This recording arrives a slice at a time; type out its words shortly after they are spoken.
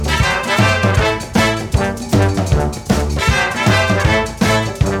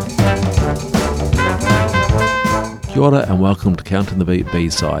Kia ora and welcome to Counting the Beat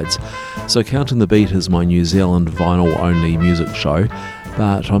B-Sides. So Counting the Beat is my New Zealand vinyl-only music show,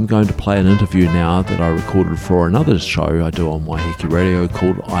 but I'm going to play an interview now that I recorded for another show I do on Waiheke Radio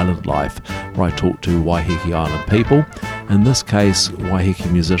called Island Life, where I talk to Waiheke Island people, in this case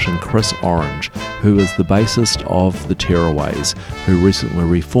Waiheke musician Chris Orange, who is the bassist of the Tearaways, who recently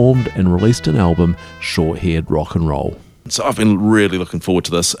reformed and released an album, Short-Haired Rock and Roll. So I've been really looking forward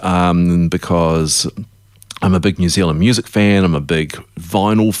to this because I'm a big New Zealand music fan, I'm a big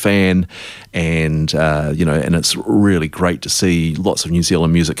vinyl fan, and and it's really great to see lots of New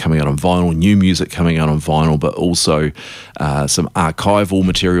Zealand music coming out on vinyl, new music coming out on vinyl, but also some archival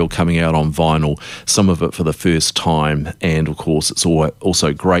material coming out on vinyl, some of it for the first time. And of course it's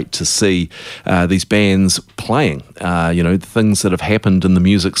also great to see these bands playing, things that have happened in the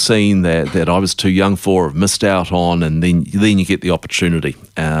music scene that I was too young for, have missed out on, and then you get the opportunity.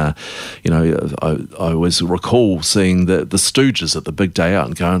 I always recall seeing the Stooges at the big day out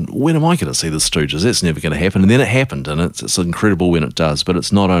and going, when am I going to see the Stooges? That's never going to happen. And then it happened, and it's incredible when it does. But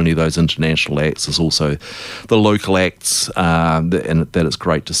it's not only those international acts, it's also the local acts, and that it's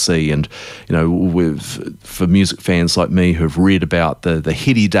great to see. And for music fans like me who've read about the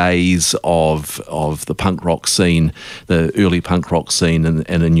heady days of the punk rock scene, the early punk rock scene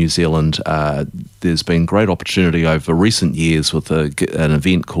in New Zealand, there's been great opportunity over recent years with an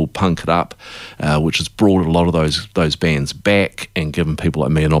event called Punk It Up, which has brought a lot of those bands back and given people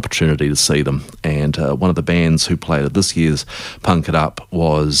like me an opportunity to see them. And one of the bands who played at this year's Punk It Up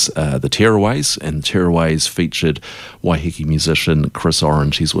was the Tearaways, and the Tearaways featured Waiheke musician Chris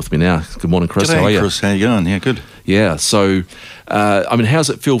Orange. He's with me now. Good morning, Chris. G'day, how are you? Chris, how you going? Yeah, good. Yeah, so how's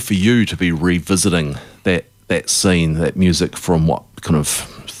it feel for you to be revisiting that scene, that music from what kind of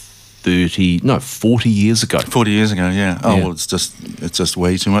 40 years ago? 40 years ago, yeah. Oh, Yeah. well, it's just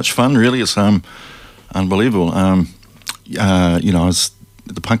way too much fun, really. It's unbelievable.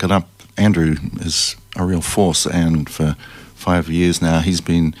 The Punk It Up, Andrew is a real force, and for 5 years now he's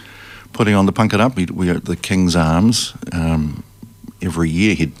been putting on the Punk It Up. We are at the King's Arms. Every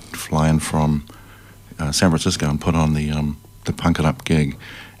year he'd fly in from San Francisco and put on the Punk It Up gig.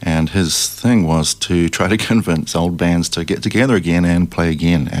 And his thing was to try to convince old bands to get together again and play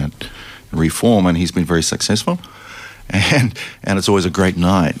again and reform, and he's been very successful. And it's always a great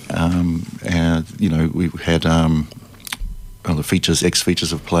night. We've had the features,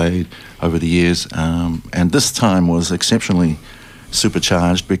 ex-features have played over the years, and this time was exceptionally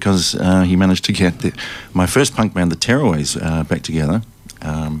supercharged because he managed to get my first punk band, the Tearaways, back together,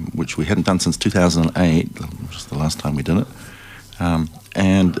 which we hadn't done since 2008, which was the last time we did it.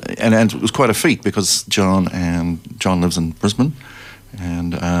 And it was quite a feat because John lives in Brisbane,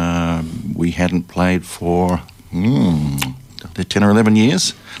 and we hadn't played for 10 or 11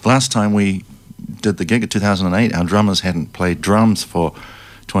 years. The last time we did the gig in 2008, our drummers hadn't played drums for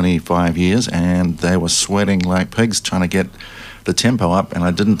 25 years, and they were sweating like pigs trying to get the tempo up, and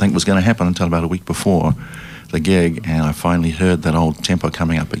I didn't think it was going to happen until about a week before the gig, and I finally heard that old tempo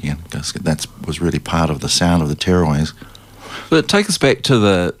coming up again, because that was really part of the sound of the Tearaways. But take us back to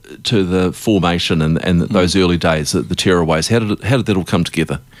the formation and those early days, the Tearaways. How did that all come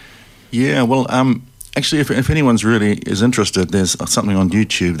together? Yeah, well, actually, if anyone's really is interested, there's something on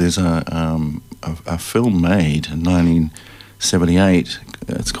YouTube. There's a film made in 1978.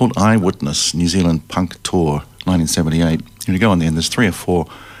 It's called Eyewitness New Zealand Punk Tour 1978. You go on there, and there's 3 or 4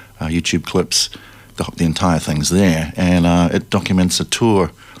 YouTube clips. The entire thing's there, and it documents a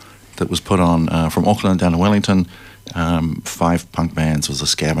tour that was put on from Auckland down to Wellington. 5 punk bands. It was the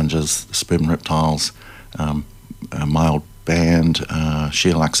Scavengers, the Suburban Reptiles, a Mild Band,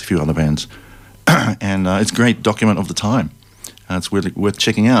 Sheer Lux, a few other bands. And it's a great document of the time. It's really worth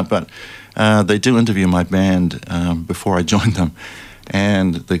checking out. But they do interview my band before I joined them,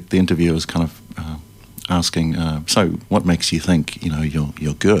 and the interviewer was kind of asking, so what makes you think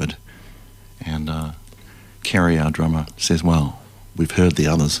you're good? And Kerry, our drummer, says, well, we've heard the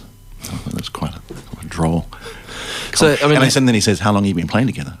others. So that's quite a droll. So, and then he says, how long have you been playing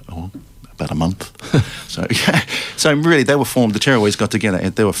together? Oh, about a month. So really, they were formed, the Tearaways got together,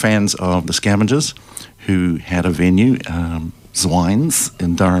 and they were fans of the Scavengers, who had a venue, Zwines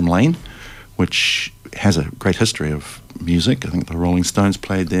in Durham Lane, which has a great history of music. I think the Rolling Stones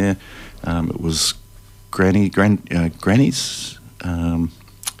played there. It was Granny's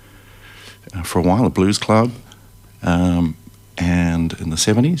for a while, a blues club, and in the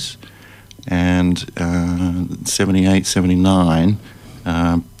 70s. And 78, 79,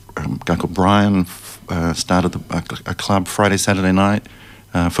 a guy called Brian started a club Friday, Saturday night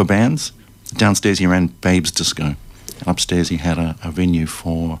for bands. Downstairs he ran Babes Disco, and upstairs he had a venue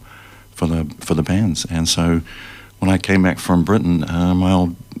for the bands. And so when I came back from Britain, my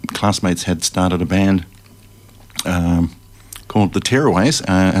old classmates had started a band called the Tearaways,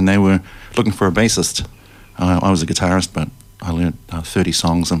 and they were looking for a bassist. I was a guitarist, but I learnt 30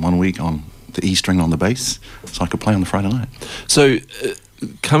 songs in 1 week on the E string on the bass, so I could play on the Friday night. So,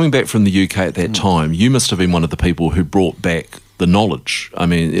 coming back from the UK at that time, you must have been one of the people who brought back the knowledge. I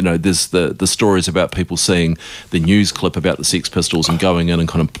mean, you know, there's the stories about people seeing the news clip about the Sex Pistols and going in and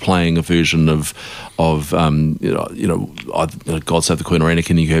kind of playing a version of God Save the Queen or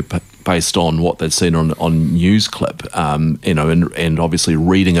Anakin based on what they'd seen on news clip, and obviously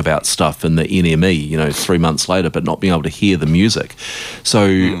reading about stuff in the NME, 3 months later, but not being able to hear the music. So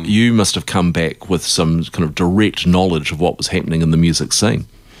you must have come back with some kind of direct knowledge of what was happening in the music scene.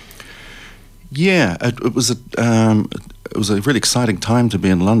 Yeah, it was a really exciting time to be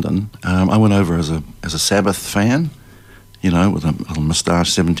in London. I went over as a Sabbath fan, with a little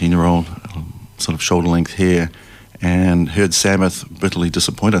moustache, 17-year-old, sort of shoulder-length hair, and heard Sabbath bitterly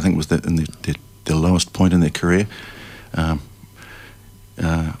disappointed. I think it was in their lowest point in their career.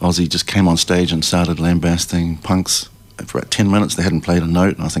 Ozzy just came on stage and started lambasting punks for about 10 minutes. They hadn't played a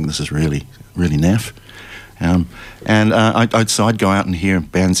note, and I think this is really, really naff. So I'd go out and hear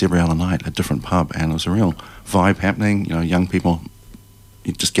bands every other night at a different pub, and it was a real vibe happening. Young people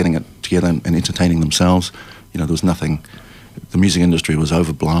just getting it together and entertaining themselves. There was nothing. The music industry was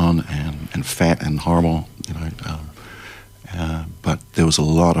overblown and fat and horrible. But there was a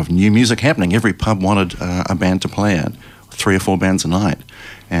lot of new music happening. Every pub wanted a band to play at, 3 or 4 bands a night.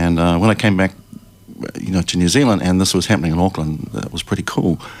 And when I came back, to New Zealand, and this was happening in Auckland, that was pretty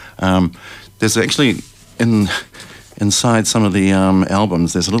cool. There's actually inside some of the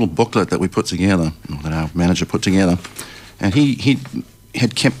albums, there's a little booklet that we put together, that our manager put together, and he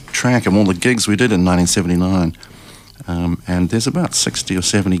had kept track of all the gigs we did in 1979. And there's about 60 or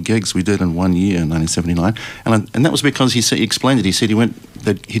 70 gigs we did in 1 year in 1979, and that was because he explained it. He said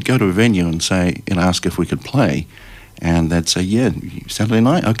he'd go to a venue and say, ask if we could play, and they'd say, yeah, Saturday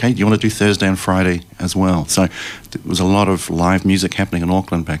night, okay, do you want to do Thursday and Friday as well? So there was a lot of live music happening in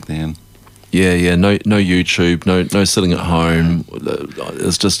Auckland back then. Yeah, no YouTube, no sitting at home.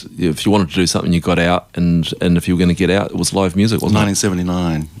 It's just, if you wanted to do something, you got out, and if you were going to get out, it was live music, wasn't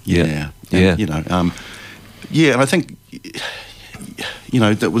 1979, it? And, yeah, and I think,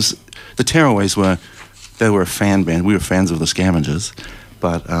 that was, the Tearaways they were a fan band. We were fans of the Scavengers,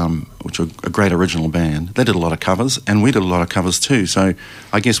 but which were a great original band. They did a lot of covers, and we did a lot of covers too. So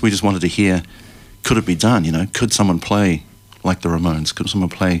I guess we just wanted to hear, could it be done? Could someone play like the Ramones? Could someone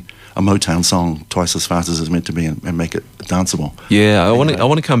play a Motown song twice as fast as it's meant to be and make it danceable? Yeah, I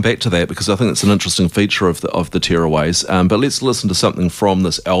want to come back to that, because I think it's an interesting feature of the Tearaways. But let's listen to something from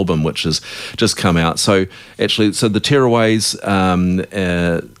this album, which has just come out. So the Tearaways,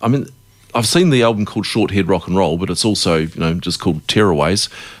 I've seen the album called Shorthaired Rock and Roll, but it's also just called Tearaways.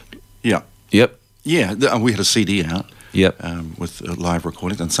 Yeah. Yep. Yeah, we had a CD out. Yep. With live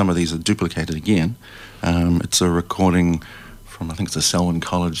recordings, and some of these are duplicated again. It's a recording from, I think it's a Selwyn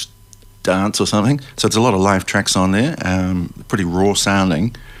College dance or something. So it's a lot of live tracks on there, pretty raw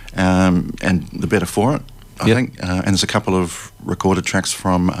sounding, and the better for it, I think. And there's a couple of recorded tracks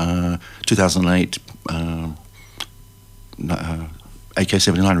from 2008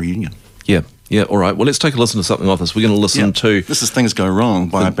 AK-79 reunion. Yeah, all right. Well, let's take a listen to something off this. We're going to listen to... This is Things Go Wrong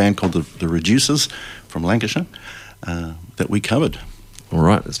by a band called the Reducers from Lancashire that we covered. All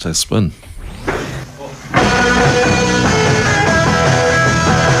right, let's take a spin.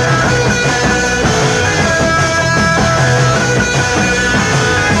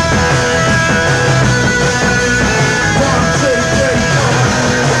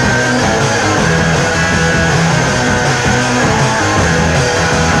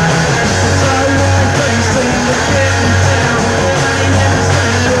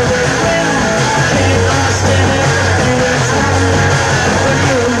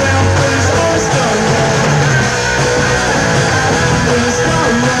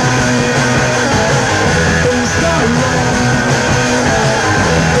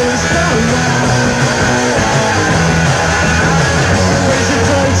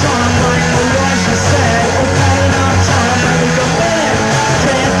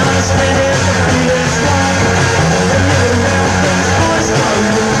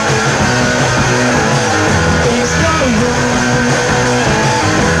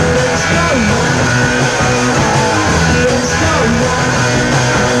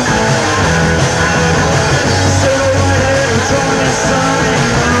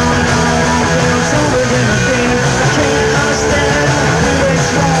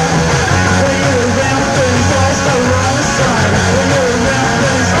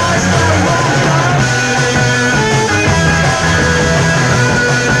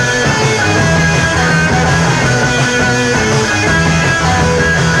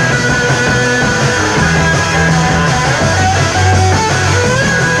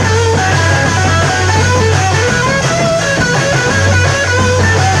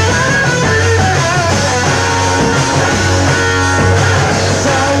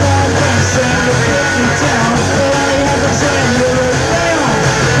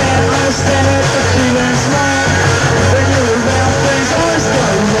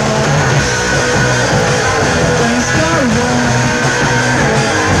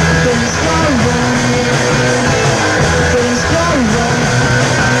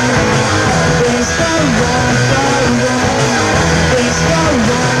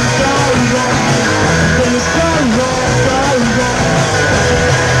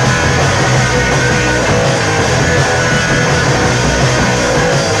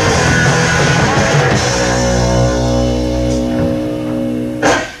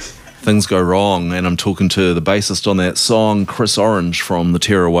 Things Go Wrong, and I'm talking to the bassist on that song, Chris Orange from the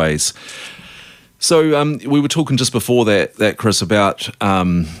Tearaways. So we were talking just before that Chris, about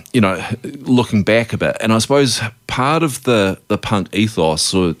looking back a bit, and I suppose part of the punk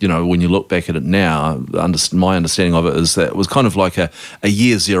ethos, or when you look back at it now, my understanding of it is that it was kind of like a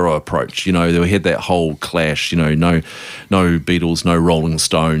year zero approach. We had that whole clash, no Beatles, no Rolling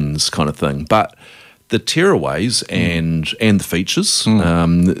Stones kind of thing, but the Tearaways and the Features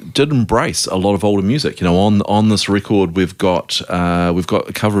did embrace a lot of older music. On this record we've got a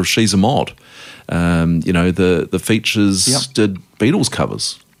cover of She's a Mod. The Features did Beatles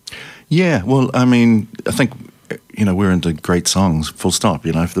covers. Yeah, well, I mean, I think we're into great songs. Full stop.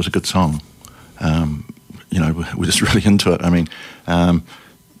 If there's a good song, we're just really into it. I mean,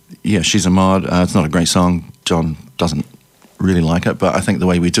 She's a Mod. It's not a great song. John doesn't really like it, but I think the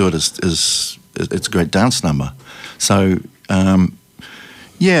way we do it is it's a great dance number. So, I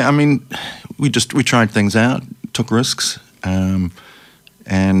mean, we tried things out, took risks, and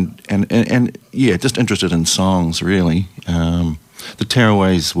just interested in songs, really. The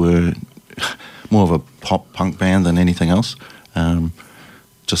Tearaways were more of a pop punk band than anything else.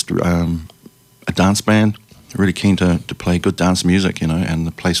 Just a dance band, really keen to play good dance music, and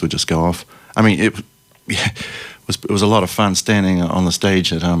the place would just go off. I mean, it was a lot of fun standing on the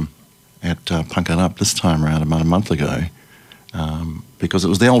stage at Punk It Up this time around about a month ago, because it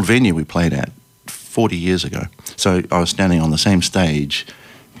was the old venue we played at 40 years ago. So I was standing on the same stage,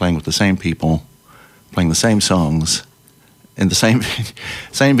 playing with the same people, playing the same songs, in the same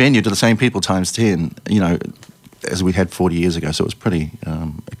venue to the same people times 10, as we had 40 years ago. So it was pretty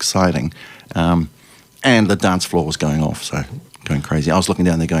exciting. And the dance floor was going off, so going crazy. I was looking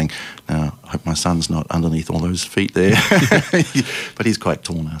down there going, I hope my son's not underneath all those feet there. But he's quite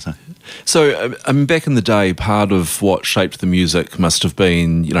tall now. So back in the day, part of what shaped the music must have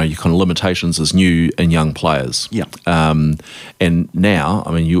been, your kind of limitations as new and young players. Yeah. And now,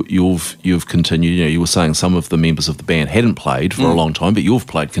 I mean, you've continued. You were saying some of the members of the band hadn't played for a long time, but you've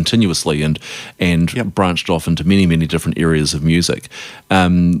played continuously and branched off into many, many different areas of music.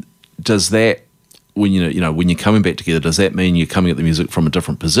 Does that, when you're coming back together, does that mean you're coming at the music from a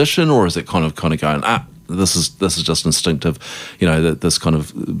different position, or is it kind of going, this is just instinctive, that this kind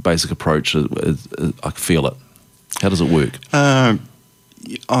of basic approach, I feel it. How does it work? Well,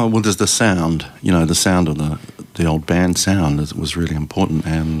 there's the sound. The sound of the old band sound was really important,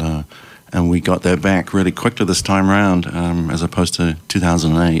 and we got that back really quickly this time around, as opposed to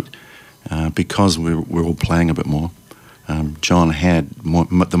 2008, because we're all playing a bit more. John had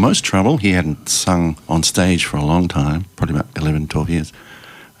the most trouble. He hadn't sung on stage for a long time, probably about 11, 12 years.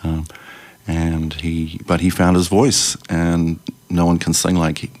 But he found his voice, and no one can sing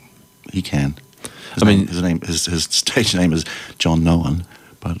like he can. His stage name is John No One,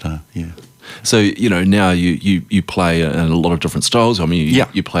 but yeah. So now you play in a lot of different styles. I mean,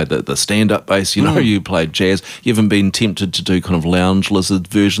 you played the stand-up bass. You played jazz. You haven't been tempted to do kind of lounge lizard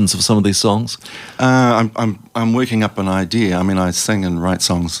versions of some of these songs? I'm working up an idea. I mean, I sing and write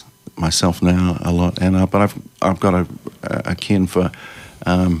songs myself now a lot, but I've got a keen for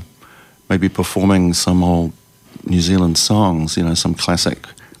maybe performing some old New Zealand songs. Some classic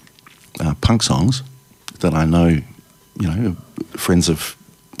punk songs that I know. Friends have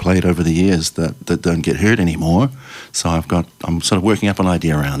played over the years that don't get heard anymore. So I'm sort of working up an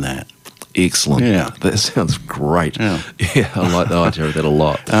idea around that. Excellent. Yeah. That sounds great. Yeah, I like the idea of that a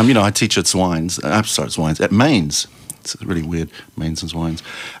lot. I teach at at Mains. It's really weird, Mains and Swines.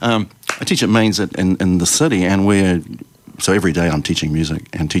 I teach at Mains in the city, and so every day I'm teaching music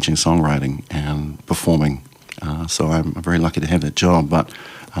and teaching songwriting and performing. So I'm very lucky to have that job, but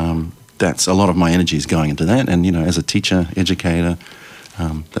that's a lot of my energy is going into that. And, as a teacher, educator,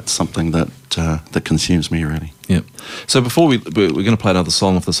 that's something that consumes me, really. Yeah. So before we're going to play another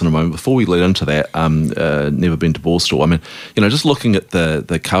song of this in a moment. Before we lead into that, Never Been to Borstal. I mean, just looking at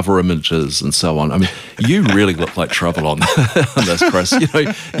the cover images and so on. I mean, you really look like trouble on this, Chris.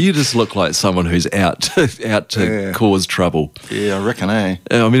 You just look like someone who's out to cause trouble. Yeah, I reckon. I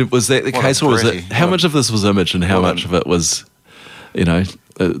mean, was that the case, or was it? How much of this was image, and how much of it was,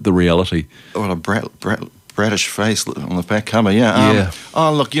 the reality? What a bratish face on the back cover, yeah.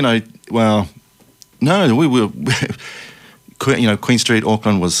 Oh, look, well, no, we were, Queen Street,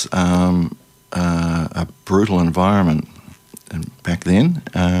 Auckland was a brutal environment back then.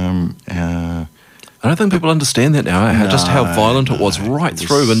 I don't think people understand that now, just how violent it was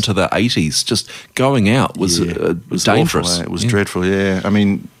through into the 80s. Just going out was dangerous. Awful, It was dreadful, yeah. I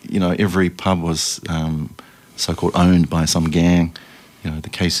mean, every pub was so-called owned by some gang. The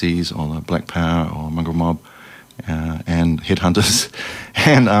KCs or the Black Power or Mongrel Mob and headhunters.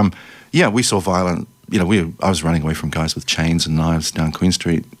 And, yeah, we saw violent. I was running away from guys with chains and knives down Queen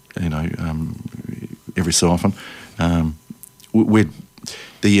Street. Every so often,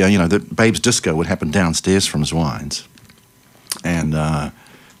 the Babes Disco would happen downstairs from Zwines, and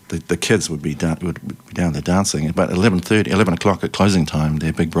the kids would be down there dancing. About 11 o'clock at closing time,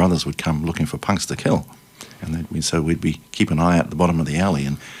 their big brothers would come looking for punks to kill, and so we'd keep an eye out at the bottom of the alley,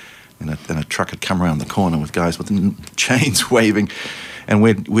 and a truck would come around the corner with guys with chains waving, and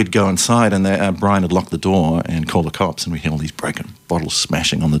we'd go inside, and Brian would lock the door and call the cops, and we'd hear all these broken bottles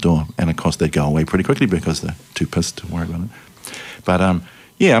smashing on the door, and of course they'd go away pretty quickly because they're too pissed to worry about it. But I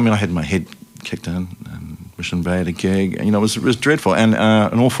had my head kicked in and Mission Bay at a gig. It was dreadful, and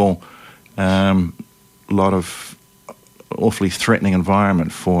an awful lot of awfully threatening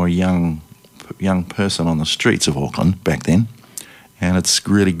environment for a young person on the streets of Auckland back then. And it's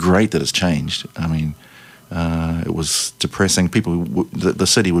really great that it's changed. I mean, it was depressing. The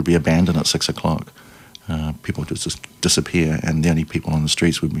city would be abandoned at 6 o'clock. People would just disappear, and the only people on the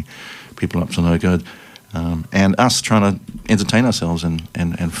streets would be people up to no good. And us trying to entertain ourselves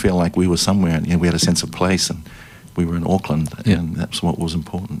and feel like we were somewhere, and we had a sense of place, and we were in Auckland, and that's what was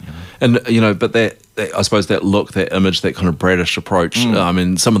important. And but that I suppose that look, that image, that kind of British approach. I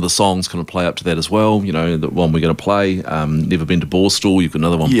mean, some of the songs kind of play up to that as well. The one we're going to play, "Never Been to Borstal." You've got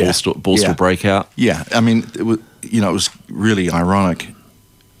another one, Borstal Breakout. Yeah, I mean, it was really ironic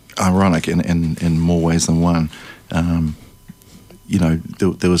in more ways than one. There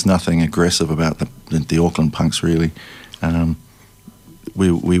was nothing aggressive about the Auckland punks, really.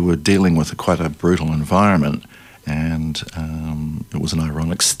 We were dealing with quite a brutal environment, and it was an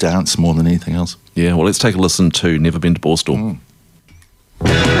ironic stance more than anything else. Yeah, well, let's take a listen to "Never Been to Borstal."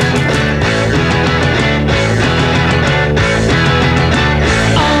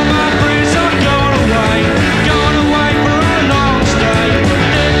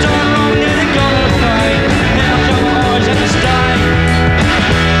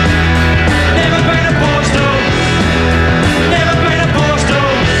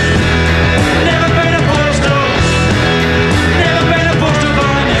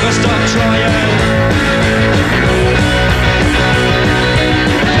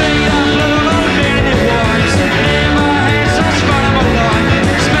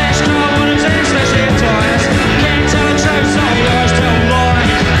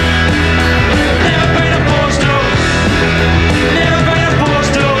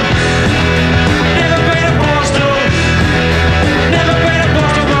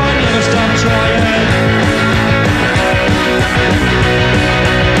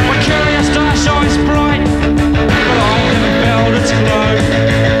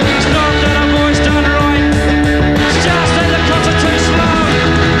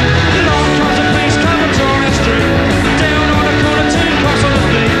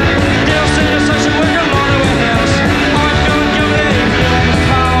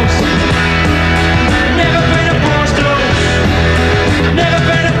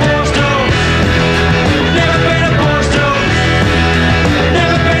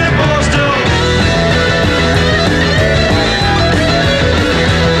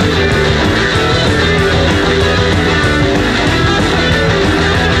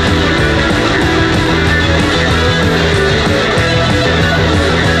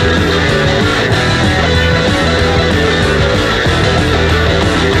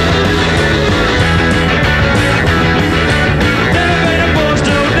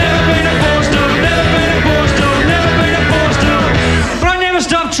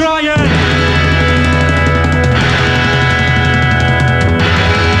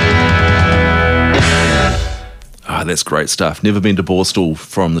 That's great stuff. Never Been to Borstal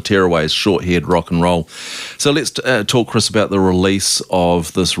from the Tearaways, Short-Haired Rock and Roll. So let's talk, Chris, about the release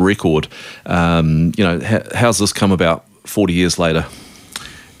of this record. How's this come about 40 years later?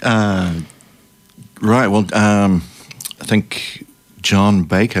 Right, well, I think John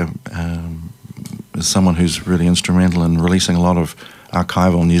Baker is someone who's really instrumental in releasing a lot of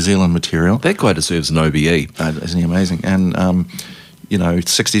archival New Zealand material. That guy deserves an OBE. Isn't he amazing? And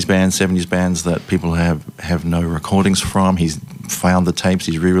 60s bands, 70s bands that people have no recordings from. He's found the tapes,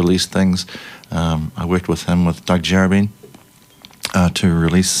 he's re-released things. I worked with him, with Doug Jarabin, to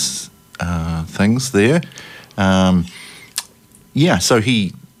release things there. So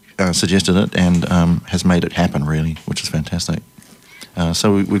he suggested it and has made it happen, really, which is fantastic.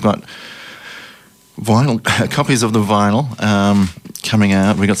 So we've got vinyl copies of the vinyl coming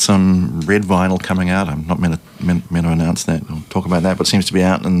out. We got some red vinyl coming out. I'm not meant to announce that. I'll talk about that, but it seems to be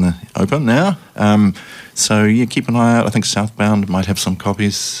out in the open now. So keep an eye out. I think Southbound might have some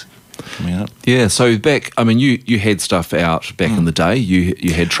copies coming out. Yeah, so back, I mean, you had stuff out back in the day.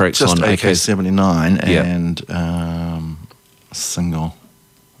 You had tracks Just on AK-79 Yeah. and a single.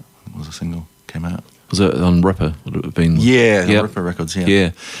 What was a single came out? Was it on Ripper? Would it have been? Yeah, Yep. Ripper Records. Yeah.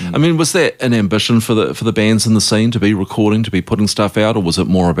 Yeah. I mean, was that an ambition for the bands in the scene to be recording, to be putting stuff out, or was it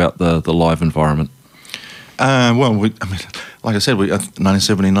more about the live environment? Well, like I said,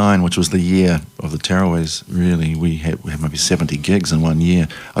 1979, which was the year of the Tearaways, really, we had maybe 70 gigs in 1 year.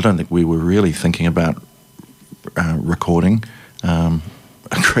 I don't think we were really thinking about recording a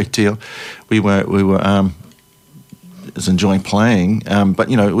great deal. We were just enjoying playing, but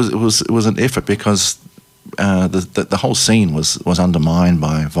you know, it was an effort because the whole scene was undermined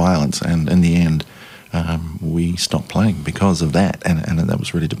by violence, and in the end, we stopped playing because of that, and that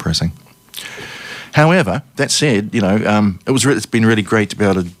was really depressing. However, that said, you know, it's been really great to be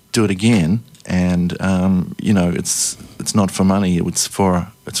able to do it again, and you know, it's not for money. It's for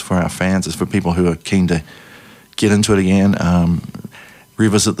our fans. It's for people who are keen to get into it again,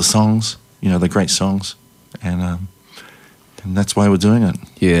 revisit the songs. You know, the great songs, and that's why we're doing it.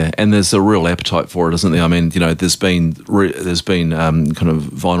 Yeah, and there's a real appetite for it, isn't there? I mean, you know, there's been kind of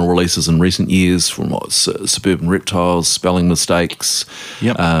vinyl releases in recent years from Suburban Reptiles, Spelling Mistakes.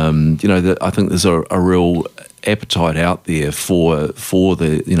 Yep. You know, I think there's a real appetite out there for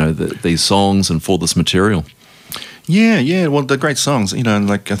the, you know, these songs and for this material. Yeah. Well, they're great songs. You know, and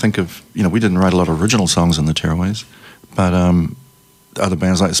like I think of, you know, we didn't write a lot of original songs in the Tearaways, but other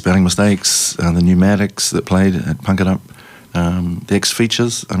bands like Spelling Mistakes, the Pneumatics that played at Punk It Up. The X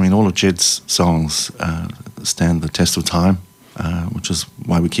Features, I mean, all of Jed's songs stand the test of time, which is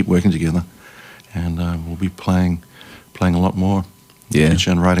why we keep working together. And we'll be playing a lot more in the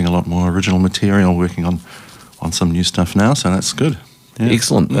future and writing a lot more original material, working on some new stuff now, so that's good. Yeah.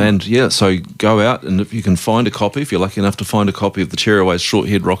 Excellent. And yeah, so go out, and if you can find a copy, if you're lucky enough to find a copy of the Tearaways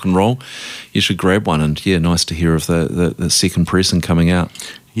Shorthead Rock and Roll, you should grab one. And yeah, nice to hear of the second pressing coming out.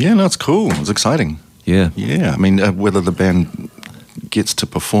 Yeah, no, it's cool. It's exciting. Yeah. I mean, whether the band gets to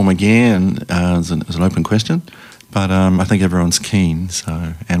perform again is an open question, but I think everyone's keen.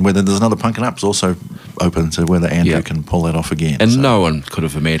 So, and whether there's another Punkin' Up is also open to whether Andrew can pull that off again. And no one could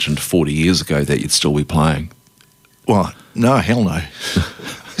have imagined 40 years ago that you'd still be playing. Well, no, hell no.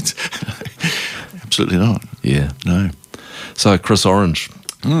 Absolutely not. Yeah. No. So, Chris Orange,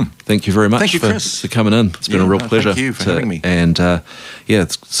 thank you very much Thank you, Chris. for coming in. It's been a real pleasure. Thank you for having me. And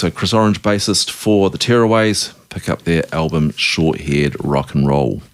so Chris Orange, bassist for the Tearaways, pick up their album Shorthead Rock and Roll.